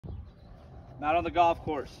I'm out on the golf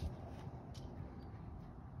course.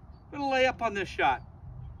 I'm gonna lay up on this shot.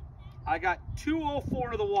 I got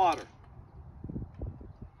 204 to the water.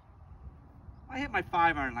 I hit my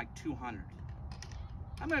 5-iron like 200.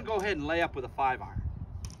 I'm gonna go ahead and lay up with a 5-iron.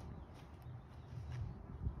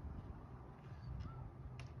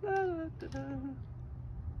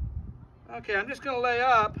 Okay, I'm just gonna lay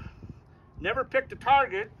up. Never picked a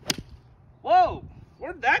target. Whoa,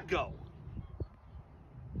 where'd that go?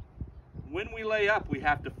 When we lay up, we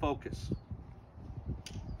have to focus.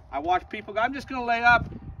 I watch people go, I'm just gonna lay up.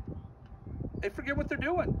 They forget what they're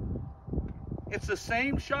doing. It's the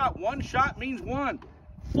same shot. One shot means one.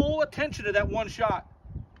 Full attention to that one shot.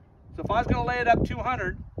 So if I was gonna lay it up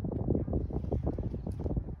 200,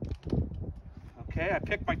 okay, I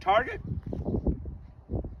pick my target.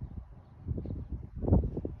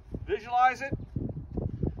 Visualize it.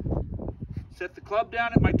 Set the club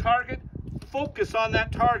down at my target. Focus on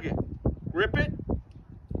that target. Grip it.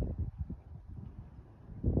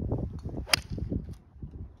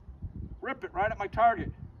 Rip it right at my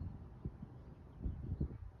target.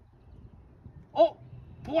 Oh,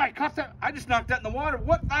 boy, I caught that. I just knocked that in the water.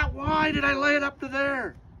 Why did I lay it up to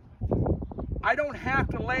there? I don't have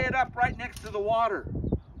to lay it up right next to the water.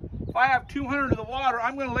 If I have 200 to the water,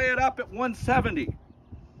 I'm going to lay it up at 170.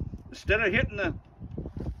 Instead of hitting the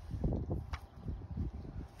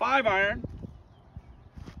 5-iron,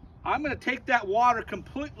 I'm going to take that water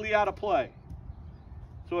completely out of play.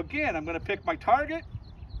 So again, I'm going to pick my target,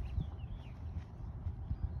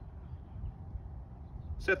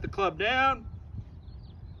 set the club down,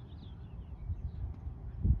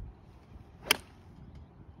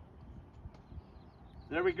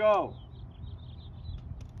 there we go.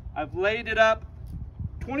 I've laid it up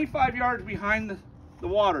 25 yards behind the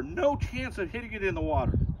water. No chance of hitting it in the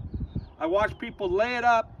water. I watch people lay it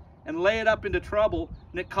up and lay it up into trouble,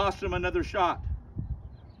 and it costs them another shot.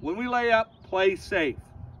 When we lay up, play safe.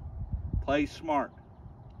 Play smart.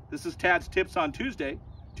 This is Tad's Tips on Tuesday,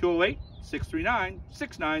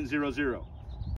 208-639-6900.